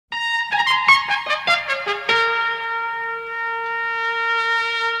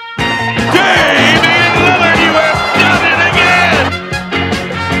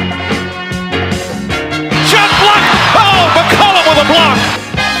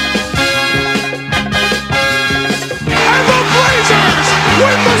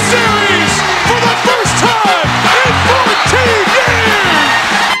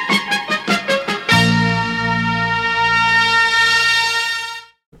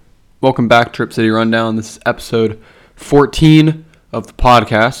Welcome back, Trip City Rundown. This is episode 14 of the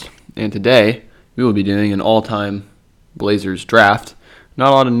podcast, and today we will be doing an all-time Blazers draft. Not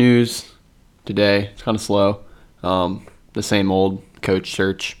a lot of news today. It's kind of slow. The same old coach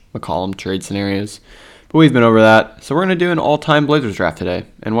search, McCollum trade scenarios, but we've been over that. So we're going to do an all-time Blazers draft today,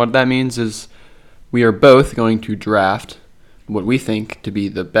 and what that means is we are both going to draft what we think to be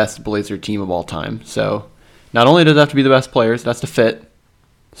the best Blazer team of all time. So not only does it have to be the best players, that's to fit.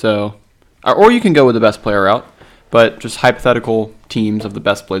 So, or you can go with the best player route, but just hypothetical teams of the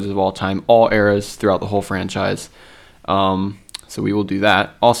best Blazers of all time, all eras throughout the whole franchise. So we will do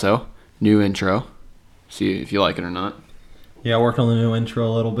that. Also, new intro. See if you like it or not. Yeah, I worked on the new intro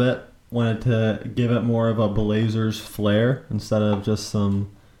a little bit. Wanted to give it more of a Blazers flair instead of just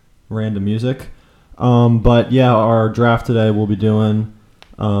some random music. But yeah, our draft today we'll be doing.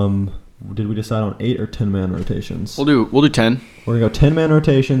 Did we decide on 8 or 10-man rotations? We'll do 10. We're gonna go 10-man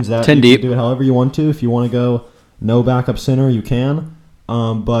rotations. That 10 you deep. can do it however you want to. If you want to go no backup center, you can.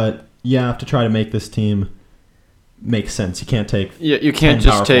 But you have to try to make this team make sense. You can't take You can't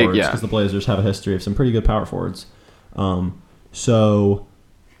just take because the Blazers have a history of some pretty good power forwards. So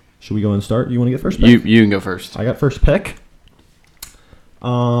should we go and start? You want to get first pick? You can go first. I got first pick.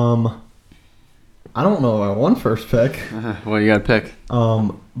 I don't know if I won first pick. Well, you got to pick.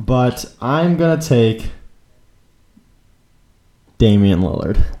 But I'm going to take Damian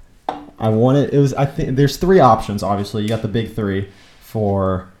Lillard. I think there's 3 options, obviously. You got the big 3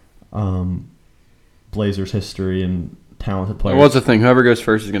 for Blazers history and talented players. What's the thing? Whoever goes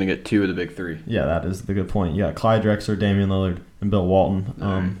first is going to get 2 of the big 3. Yeah, that is the good point. You got Clyde Drexler, Damian Lillard, and Bill Walton.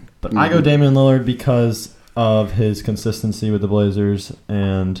 But Mm-hmm. I go Damian Lillard because of his consistency with the Blazers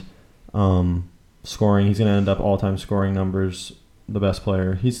and scoring. He's going to end up all-time scoring numbers, the best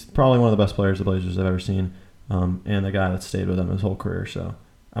player. He's probably one of the best players the Blazers have ever seen, and the guy that stayed with them his whole career. So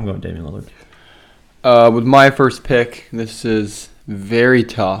I'm going Damian Lillard. With my first pick, this is very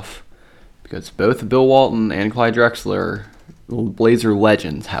tough because both Bill Walton and Clyde Drexler are Blazer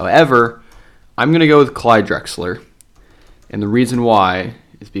legends. However, I'm going to go with Clyde Drexler, and the reason why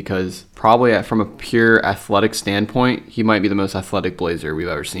is because probably from a pure athletic standpoint, he might be the most athletic Blazer we've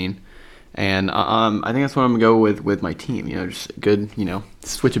ever seen. And I think that's what I'm going to go with my team. Just good,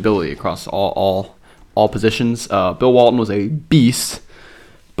 switchability across all positions. Bill Walton was a beast,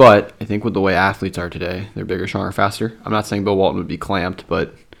 but I think with the way athletes are today, they're bigger, stronger, faster. I'm not saying Bill Walton would be clamped,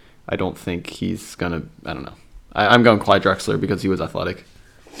 but I don't think he's going to, I don't know. I'm going Clyde Drexler because he was athletic.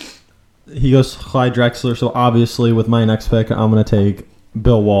 He goes Clyde Drexler, so obviously with my next pick, I'm going to take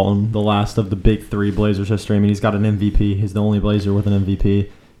Bill Walton, the last of the big 3 Blazers history. I mean, he's got an MVP. He's the only Blazer with an MVP.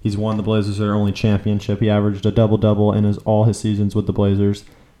 He's won the Blazers their only championship. He averaged a double-double in all his seasons with the Blazers.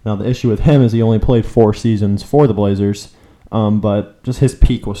 Now, the issue with him is he only played 4 seasons for the Blazers, but just his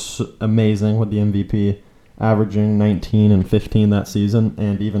peak was amazing with the MVP, averaging 19 and 15 that season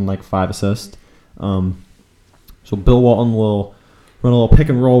and even 5 assists. So Bill Walton will run a little pick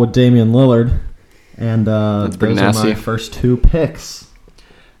and roll with Damian Lillard, and That's pretty those nasty. are my first 2 picks.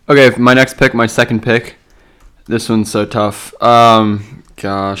 Okay, my next pick, my second pick. This one's so tough.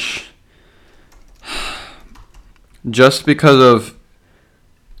 Gosh. Just because of,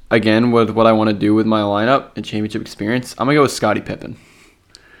 again, with what I want to do with my lineup and championship experience, I'm going to go with Scottie Pippen.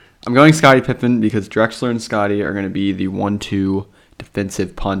 I'm going Scottie Pippen because Drexler and Scottie are going to be the 1-2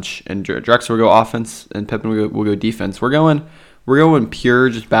 defensive punch, and Drexler will go offense and Pippen will go defense. We're going pure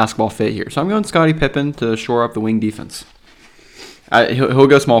just basketball fit here. So I'm going Scottie Pippen to shore up the wing defense. He'll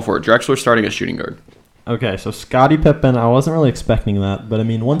go small forward. Drexler starting at shooting guard. Okay, so Scottie Pippen, I wasn't really expecting that, but I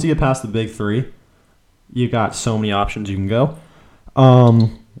mean, once you get past the big 3, you got so many options you can go.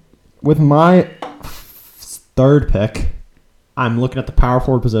 With my third pick, I'm looking at the power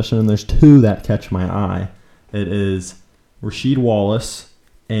forward position, and there's 2 that catch my eye. It is Rasheed Wallace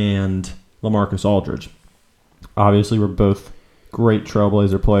and LaMarcus Aldridge. Obviously, we're both great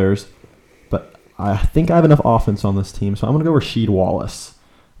Trailblazer players, but I think I have enough offense on this team, so I'm going to go Rasheed Wallace.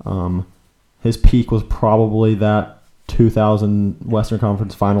 His peak was probably that 2000 Western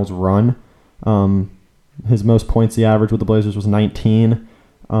Conference Finals run. His most points he averaged with the Blazers was 19.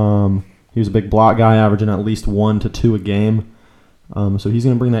 He was a big block guy, averaging at least 1 to 2 a game. So he's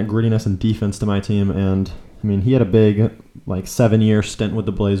going to bring that grittiness and defense to my team. And, I mean, he had a big, 7-year stint with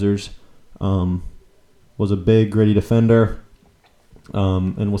the Blazers. Was a big, gritty defender.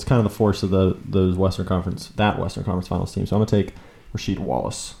 And was kind of the force of that Western Conference Finals team. So I'm going to take Rasheed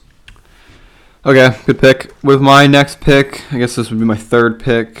Wallace. Okay, good pick. With my next pick, I guess this would be my third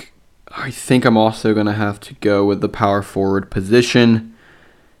pick. I think I'm also going to have to go with the power forward position.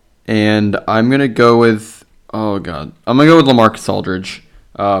 And I'm going to go with, I'm going to go with LaMarcus Aldridge.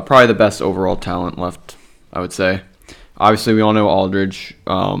 Probably the best overall talent left, I would say. Obviously, we all know Aldridge,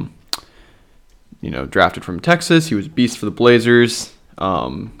 drafted from Texas. He was a beast for the Blazers.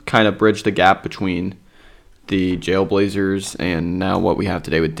 Kind of bridged the gap between the Jailblazers and now what we have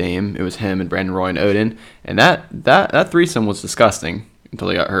today with Dame. It was him and Brandon Roy and Odin. And that threesome was disgusting until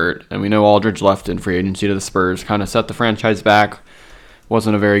he got hurt. And we know Aldridge left in free agency to the Spurs. Kind of set the franchise back.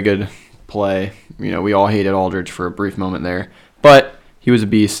 Wasn't a very good play. We all hated Aldridge for a brief moment there. But he was a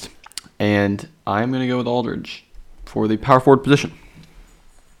beast. And I'm going to go with Aldridge for the power forward position.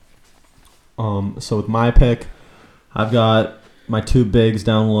 So with my pick, I've got my two bigs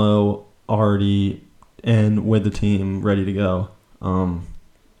down low already and with the team ready to go.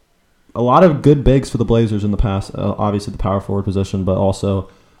 A lot of good bigs for the Blazers in the past. Obviously the power forward position, but also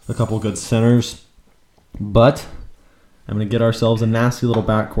a couple good centers. But I'm going to get ourselves a nasty little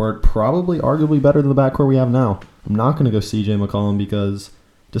backcourt, probably arguably better than the backcourt we have now. I'm not going to go CJ McCollum because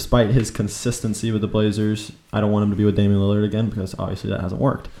despite his consistency with the Blazers, I don't want him to be with Damian Lillard again because obviously that hasn't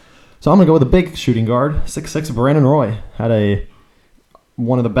worked. So I'm going to go with a big shooting guard, 6'6", Brandon Roy. Had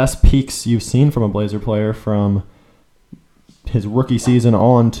one of the best peaks you've seen from a Blazer player from his rookie season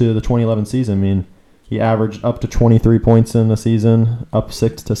on to the 2011 season. I mean, he averaged up to 23 points in the season, up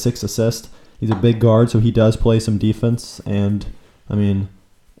 6 assists. He's a big guard, so he does play some defense. And, I mean,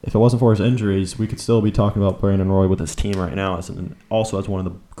 if it wasn't for his injuries, we could still be talking about Brandon Roy with his team right now, also as one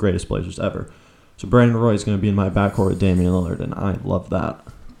of the greatest Blazers ever. So Brandon Roy is going to be in my backcourt with Damian Lillard, and I love that.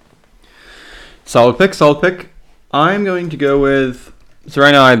 Solid pick. I'm going to go with... So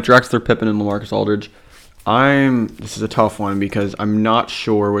right now I have Drexler, Pippen, and LaMarcus Aldridge. This is a tough one because I'm not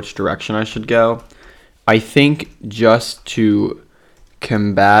sure which direction I should go. I think just to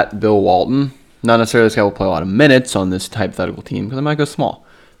combat Bill Walton, not necessarily this guy will play a lot of minutes on this hypothetical team because I might go small.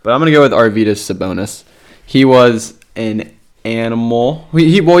 But I'm going to go with Arvydas Sabonis. He was an animal.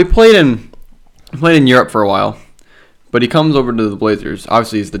 He played in Europe for a while. But he comes over to the Blazers.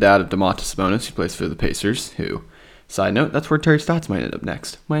 Obviously, he's the dad of Domantas Sabonis, who plays for the Pacers, who, side note, that's where Terry Stotts might end up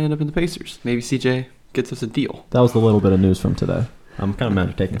next. Might end up in the Pacers. Maybe CJ gets us a deal. That was the little bit of news from today. I'm kind of mad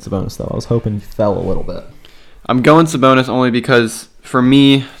at taking Sabonis, though. I was hoping he fell a little bit. I'm going Sabonis only because, for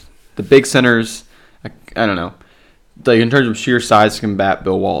me, the big centers, I don't know. Like in terms of sheer size to combat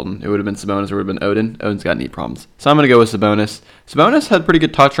Bill Walton, it would have been Sabonis or it would have been Odin. Odin's got knee problems. So I'm going to go with Sabonis. Sabonis had pretty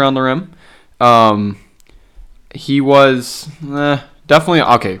good touch around the rim. He was definitely,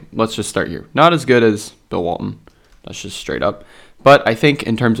 okay, let's just start here. Not as good as Bill Walton. That's just straight up. But I think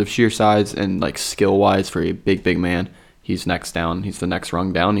in terms of sheer size and like skill-wise for a big man, he's next down. He's the next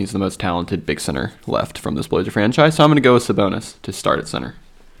rung down. He's the most talented big center left from this Blazer franchise. So I'm going to go with Sabonis to start at center.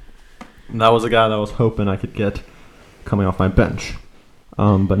 And that was a guy that I was hoping I could get coming off my bench.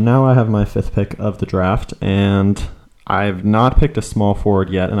 But now I have my fifth pick of the draft, and I've not picked a small forward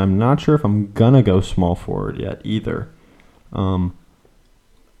yet, and I'm not sure if I'm going to go small forward yet either.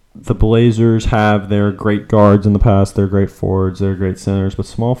 The Blazers have their great guards in the past, their great forwards, their great centers, but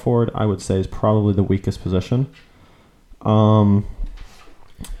small forward, I would say, is probably the weakest position.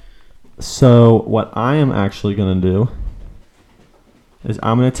 So what I am actually going to do is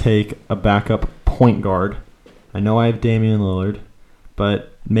I'm going to take a backup point guard. I know I have Damian Lillard,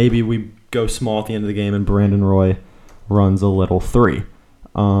 but maybe we go small at the end of the game and Brandon Roy runs a little three.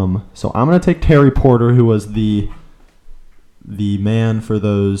 So I'm going to take Terry Porter, who was the man for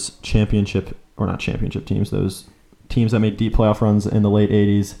those not championship teams, those teams that made deep playoff runs in the late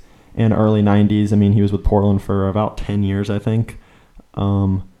 80s and early 90s. I mean, he was with Portland for about 10 years, I think.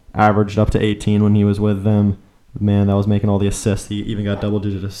 Averaged up to 18 when he was with them. The man that was making all the assists. He even got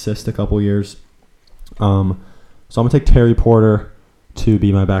double-digit assists a couple years. So I'm going to take Terry Porter to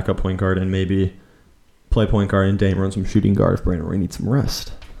be my backup point guard and maybe play point guard and Dame run some shooting guard if Brandon Roy needs some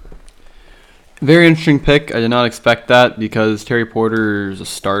rest. Very interesting pick. I did not expect that because Terry Porter is a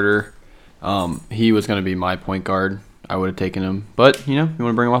starter. He was going to be my point guard. I would have taken him. But, you want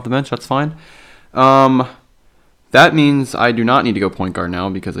to bring him off the bench, that's fine. That means I do not need to go point guard now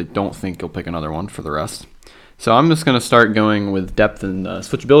because I don't think he'll pick another one for the rest. So I'm just going to start going with depth and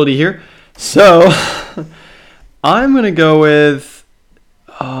switchability here. So I'm going to go with,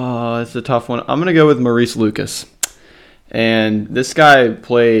 it's a tough one. I'm going to go with Maurice Lucas. And this guy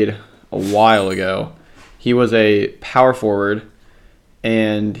played a while ago. He was a power forward.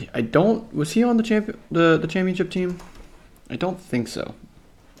 And was he on the championship team? I don't think so.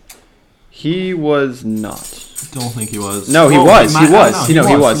 He was not. I don't think he was. No, he was. He was.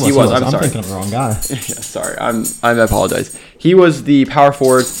 He was. I'm sorry. thinking of the wrong guy. Yeah, sorry. I apologize. He was the power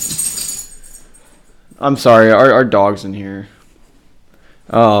forward. I'm sorry. Our dog's in here.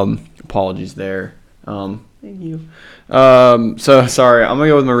 Apologies there. Thank you. So sorry, I'm gonna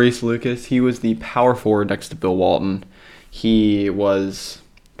go with Maurice Lucas. He was the power forward next to Bill Walton. He was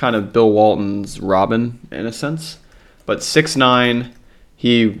kind of Bill Walton's Robin in a sense, but 6'9".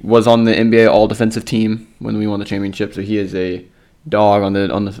 He was on the NBA All Defensive team when we won the championship, so he is a dog on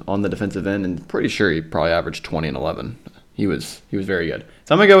the defensive end, and pretty sure he probably averaged 20 and 11. He was very good.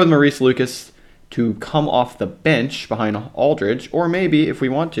 So I'm gonna go with Maurice Lucas to come off the bench behind Aldridge, or maybe if we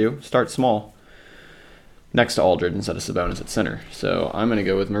want to start small next to Aldridge instead of Sabonis at center. So I'm going to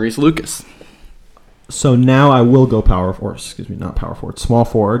go with Maurice Lucas. So now I will go small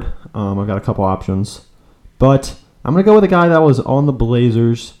forward. I've got a couple options. But I'm going to go with a guy that was on the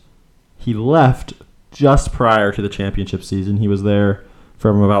Blazers. He left just prior to the championship season. He was there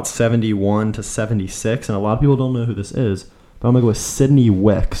from about 71 to 76, and a lot of people don't know who this is. But I'm going to go with Sidney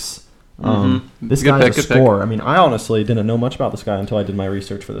Wicks. This guy's a scorer. I mean, I honestly didn't know much about this guy until I did my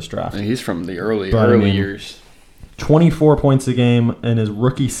research for this draft. And he's from the early years. 24 points a game in his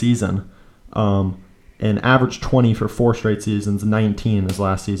rookie season, and averaged 20 for 4 straight seasons, 19 in his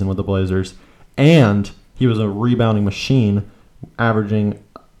last season with the Blazers. And he was a rebounding machine, averaging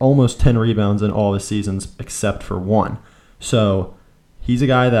almost 10 rebounds in all his seasons except for one. So he's a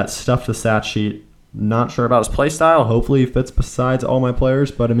guy that stuffed the stat sheet. Not sure about his play style. Hopefully he fits besides all my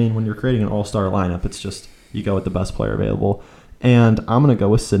players. But, I mean, when you're creating an all-star lineup, it's just you go with the best player available. And I'm going to go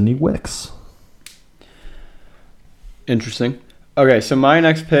with Sidney Wicks. Interesting. Okay, so my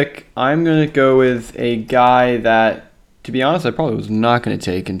next pick, I'm going to go with a guy that, to be honest, I probably was not going to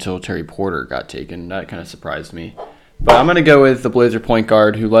take until Terry Porter got taken. That kind of surprised me. But I'm going to go with the Blazer point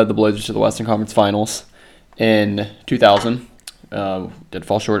guard who led the Blazers to the Western Conference Finals in 2000. Did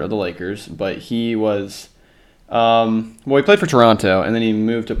fall short of the Lakers, but he was, he played for Toronto, and then he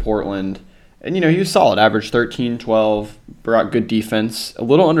moved to Portland, and, he was solid, averaged 13, 12, brought good defense, a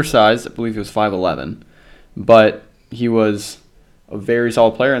little undersized, I believe he was 5'11", but he was a very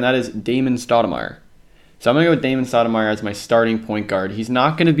solid player, and that is Damon Stoudemire. So I'm going to go with Damon Stoudemire as my starting point guard. He's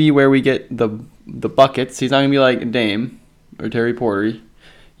not going to be where we get the buckets. He's not going to be like Dame or Terry Porter.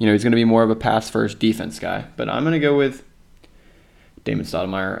 He's going to be more of a pass-first defense guy, but I'm going to go with Damon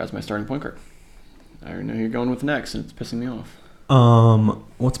Stoudemire as my starting point guard. I already know who you're going with next, and it's pissing me off.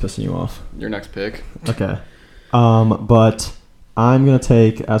 What's pissing you off? Your next pick. Okay. But I'm going to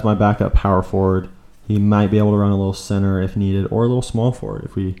take as my backup power forward. He might be able to run a little center if needed, or a little small forward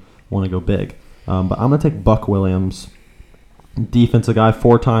if we want to go big. But I'm going to take Buck Williams, defensive guy,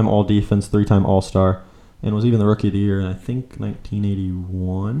 4-time All-Defense, 3-time All-Star, and was even the Rookie of the Year in, I think,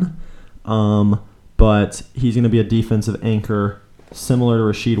 1981. But he's going to be a defensive anchor, similar to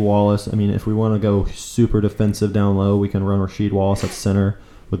Rasheed Wallace. I mean, if we want to go super defensive down low, we can run Rasheed Wallace at center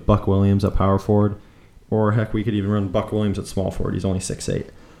with Buck Williams at power forward. Or, heck, we could even run Buck Williams at small forward. He's only 6'8".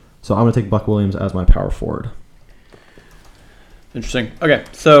 So I'm going to take Buck Williams as my power forward. Interesting. Okay,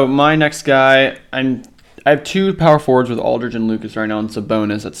 so my next guy, I have 2 power forwards with Aldridge and Lucas right now, and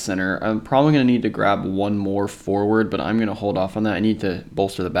Sabonis at center. I'm probably going to need to grab one more forward, but I'm going to hold off on that. I need to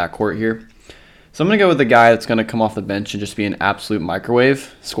bolster the backcourt here. So I'm going to go with the guy that's going to come off the bench and just be an absolute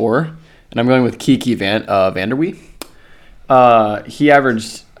microwave scorer. And I'm going with Kiki Vanderwee. He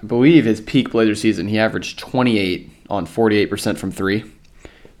averaged, I believe, his peak Blazer season, he averaged 28 on 48% from 3.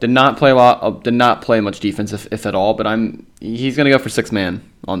 Did not play a lot. Did not play much defense, if at all. But he's going to go for 6-man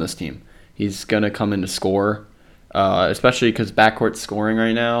on this team. He's going to come in to score, especially because backcourt scoring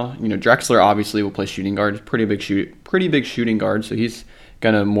right now. Drexler obviously will play shooting guard. Pretty big shooting guard. So he's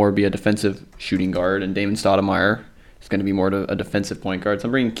going to more be a defensive shooting guard, and Damon Stoudemire is going to be more a defensive point guard. So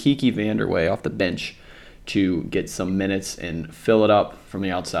I'm bringing Kiki Vanderwee off the bench to get some minutes and fill it up from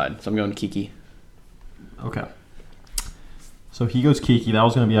the outside. So I'm going Kiki. Okay. So he goes Kiki. That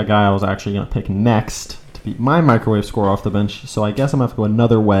was going to be a guy I was actually going to pick next to be my microwave scorer off the bench. So I guess I'm going to have to go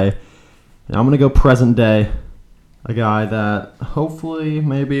another way. And I'm going to go present day. A guy that hopefully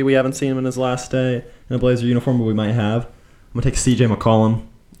maybe we haven't seen him in his last day in a Blazer uniform, but we might have. I'm going to take CJ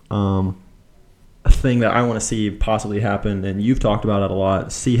McCollum. A thing that I want to see possibly happen, and you've talked about it a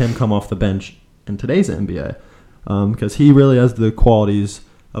lot, see him come off the bench in today's NBA. Because he really has the qualities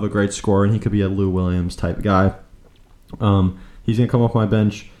of a great scorer, and he could be a Lou Williams type guy. He's going to come off my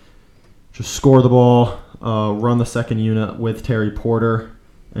bench, just score the ball, run the second unit with Terry Porter.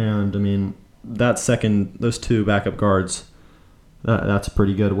 And, I mean, those 2 backup guards, that's a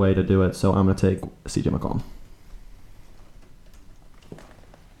pretty good way to do it. So I'm going to take CJ McCollum.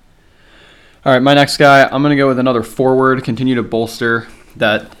 All right, my next guy, I'm going to go with another forward, continue to bolster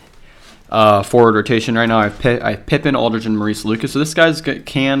that forward rotation right now. I have Pippen, Aldridge, and Maurice Lucas. So this guy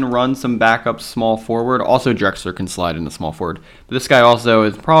can run some backup small forward. Also, Drexler can slide into small forward. But this guy also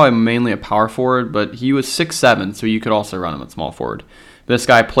is probably mainly a power forward, but he was 6'7", so you could also run him at small forward. This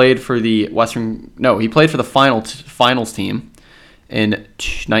guy played for the he played for the finals team in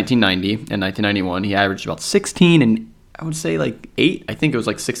 1990 and 1991. He averaged about 16 and I would say like 8. I think it was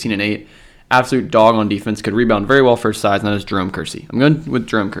like 16 and 8. Absolute dog on defense. Could rebound very well for his size, and that is Jerome Kersey. I'm going with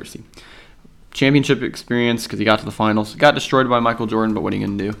Jerome Kersey. Championship experience because he got to the finals. Got destroyed by Michael Jordan, but what are you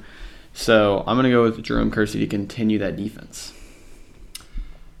going to do? So I'm going to go with Jerome Kersey to continue that defense.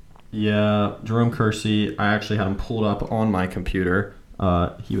 Yeah, Jerome Kersey, I actually had him pulled up on my computer.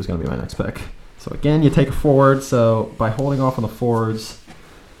 He was going to be my next pick. So again, you take a forward. So by holding off on the forwards,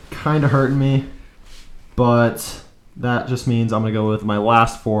 kind of hurting me. But that just means I'm going to go with my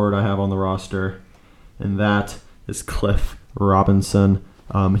last forward I have on the roster, and that is Cliff Robinson.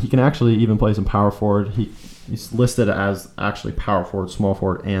 He can actually even play some power forward. He's listed as actually power forward, small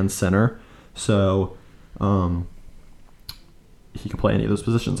forward, and center. So he can play any of those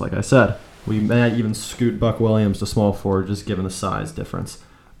positions, like I said. We may even scoot Buck Williams to small forward, just given the size difference.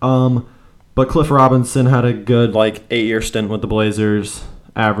 But Cliff Robinson had a good 8-year stint with the Blazers,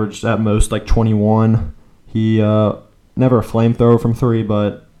 averaged at most 21. He never a flamethrower from 3,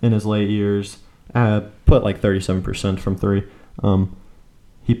 but in his late years, put 37% from 3.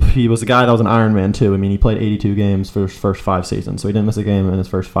 He was a guy that was an Iron Man too. I mean, he played 82 games for his first 5 seasons, so he didn't miss a game in his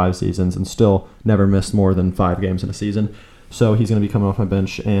first 5 seasons, and still never missed more than 5 games in a season. So he's going to be coming off my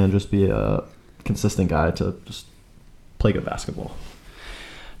bench and just be a consistent guy to just play good basketball.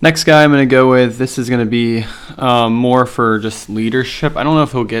 Next guy I'm going to go with, this is going to be more for just leadership. I don't know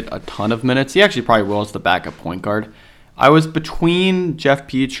if he'll get a ton of minutes. He actually probably will as the backup point guard. I was between Jeff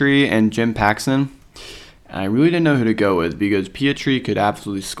Petrie and Jim Paxson. And I really didn't know who to go with because Petrie could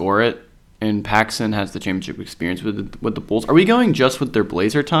absolutely score it, and Paxson has the championship experience with the Bulls. Are we going just with their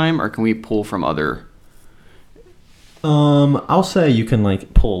Blazer time, or can we pull from other? I'll say you can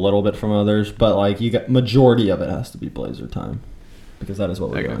pull a little bit from others, but you got majority of it has to be Blazer time because that is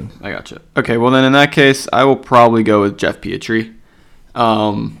what we're doing. I gotcha. Okay, well then in that case, I will probably go with Jeff Petrie.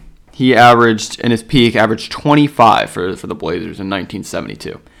 He averaged in his peak 25 for the Blazers in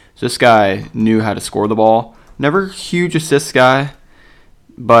 1972. So this guy knew how to score the ball. Never a huge assist guy,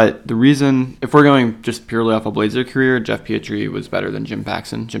 but the reason, if we're going just purely off a Blazer career, Jeff Petrie was better than Jim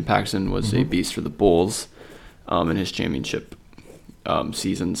Paxson. Jim Paxson was a beast for the Bulls in his championship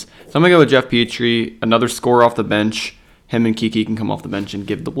seasons. So I'm going to go with Jeff Petrie, another scorer off the bench. Him and Kiki can come off the bench and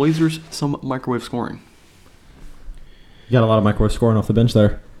give the Blazers some microwave scoring. You got a lot of microwave scoring off the bench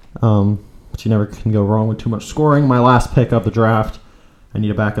there, but you never can go wrong with too much scoring. My last pick of the draft, I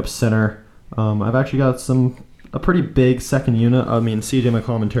need a backup center. I've actually got a pretty big second unit. I mean, CJ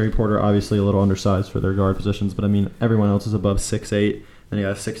McCollum and Terry Porter obviously a little undersized for their guard positions, but I mean everyone else is above 6'8". Then you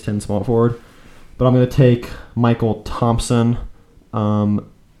got a 6'10" small forward. But I'm going to take Michael Thompson.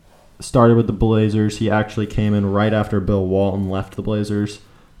 Started with the Blazers. He actually came in right after Bill Walton left the Blazers.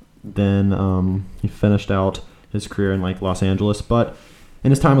 Then he finished out his career in Los Angeles. But in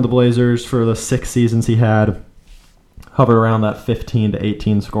his time with the Blazers, for the 6 seasons he had, hovered around that 15 to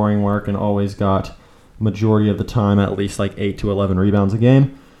 18 scoring mark and always got majority of the time at least 8 to 11 rebounds a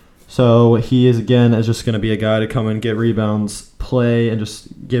game. So he is just going to be a guy to come and get rebounds, play, and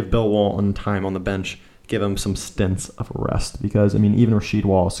just give Bill Walton time on the bench, give him some stints of rest because even Rasheed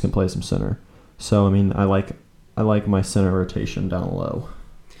Wallace can play some center. So I like my center rotation down low.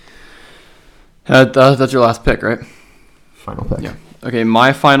 That's your last pick, right? Final pick. Yeah. Okay,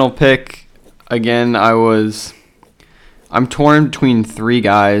 my final pick. Again, I'm torn between 3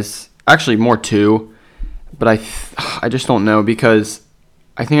 guys. Actually, more 2. But I just don't know because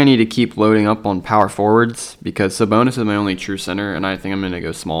I think I need to keep loading up on power forwards because Sabonis is my only true center, and I think I'm going to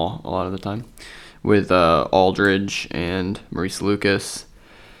go small a lot of the time with Aldridge and Maurice Lucas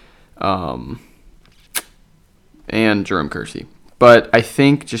and Jerome Kersey. But I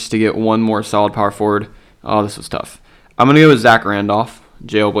think just to get one more solid power forward, this was tough. I'm going to go with Zach Randolph,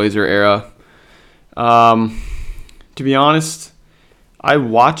 Jailblazer era. To be honest, I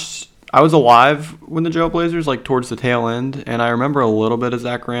was alive when the Trailblazers, towards the tail end, and I remember a little bit of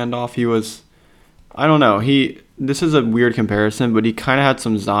Zach Randolph. He was, I don't know, this is a weird comparison, but he kind of had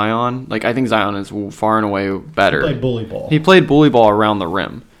some Zion. I think Zion is far and away better. He played bully ball around the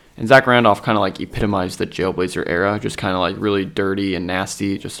rim. And Zach Randolph kind of epitomized the Jailblazer era, just kind of really dirty and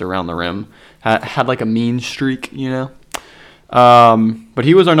nasty just around the rim. Had a mean streak, But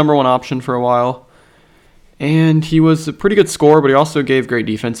he was our number 1 option for a while. And he was a pretty good scorer, but he also gave great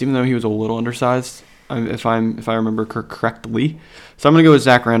defense, even though he was a little undersized. if I remember correctly. So I'm gonna go with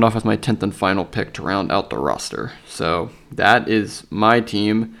Zach Randolph as my 10th and final pick to round out the roster. So that is my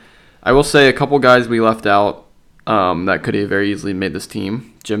team. I will say a couple guys we left out that could have very easily made this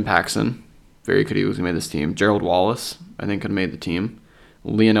team. Jim Paxson, very could have easily made this team. Gerald Wallace, I think could have made the team.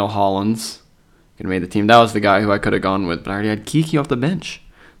 Lionel Hollins could have made the team. That was the guy who I could have gone with, but I already had Kiki off the bench.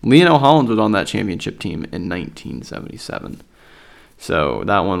 Lionel Hollins was on that championship team in 1977. So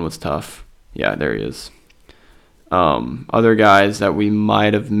that one was tough. Yeah, there he is. Other guys that we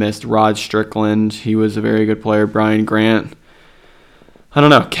might have missed, Rod Strickland. He was a very good player. Brian Grant. I don't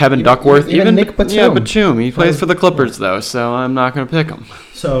know. Kevin Duckworth. Even Nick Batum. Yeah, Batum. He plays for the Clippers, though, so I'm not going to pick him.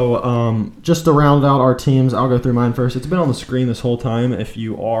 So just to round out our teams, I'll go through mine first. It's been on the screen this whole time if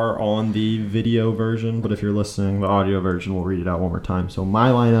you are on the video version, but if you're listening, the audio version, we'll read it out one more time. So my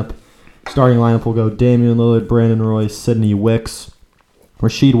starting lineup will go Damian Lillard, Brandon Roy, Sidney Wicks,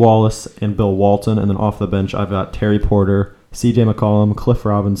 Rasheed Wallace, and Bill Walton. And then off the bench, I've got Terry Porter, C.J. McCollum, Cliff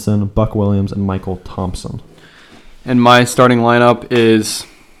Robinson, Buck Williams, and Michael Thompson. And my starting lineup is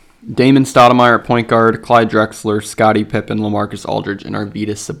Damon Stoudemire at point guard, Clyde Drexler, Scottie Pippen, LaMarcus Aldridge, and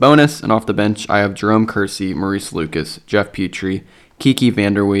Arvydas Sabonis. And off the bench, I have Jerome Kersey, Maurice Lucas, Jeff Petrie, Kiki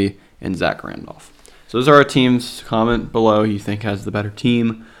Vanderwee, and Zach Randolph. So those are our teams. Comment below who you think has the better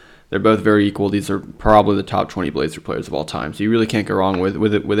team. They're both very equal. These are probably the top 20 Blazer players of all time. So you really can't go wrong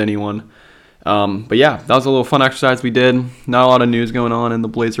with anyone. But yeah, that was a little fun exercise we did. Not a lot of news going on in the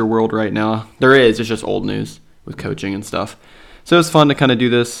Blazer world right now. There is. It's just old news with coaching and stuff. So it was fun to kind of do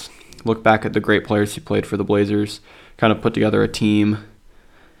this, look back at the great players who played for the Blazers, kind of put together a team.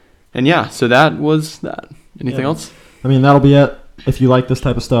 And yeah, so that was that. Anything else? I mean, that'll be it. If you like this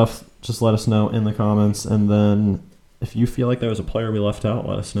type of stuff, just let us know in the comments. And then if you feel like there was a player we left out,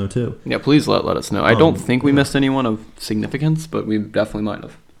 let us know too. Yeah, please let us know. I don't think we missed anyone of significance, but we definitely might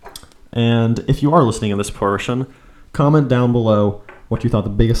have. And if you are listening in this portion, comment down below what you thought the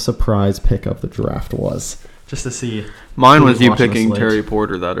biggest surprise pick of the draft was. Just to see. Mine was you picking Terry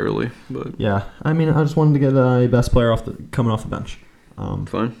Porter that early. But yeah, I mean, I just wanted to get a best player coming off the bench. Fine.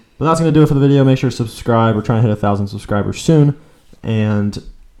 But that's going to do it for the video. Make sure to subscribe. We're trying to hit 1,000 subscribers soon. And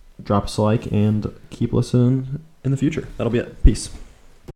drop us a like and keep listening in the future. That'll be it. Peace.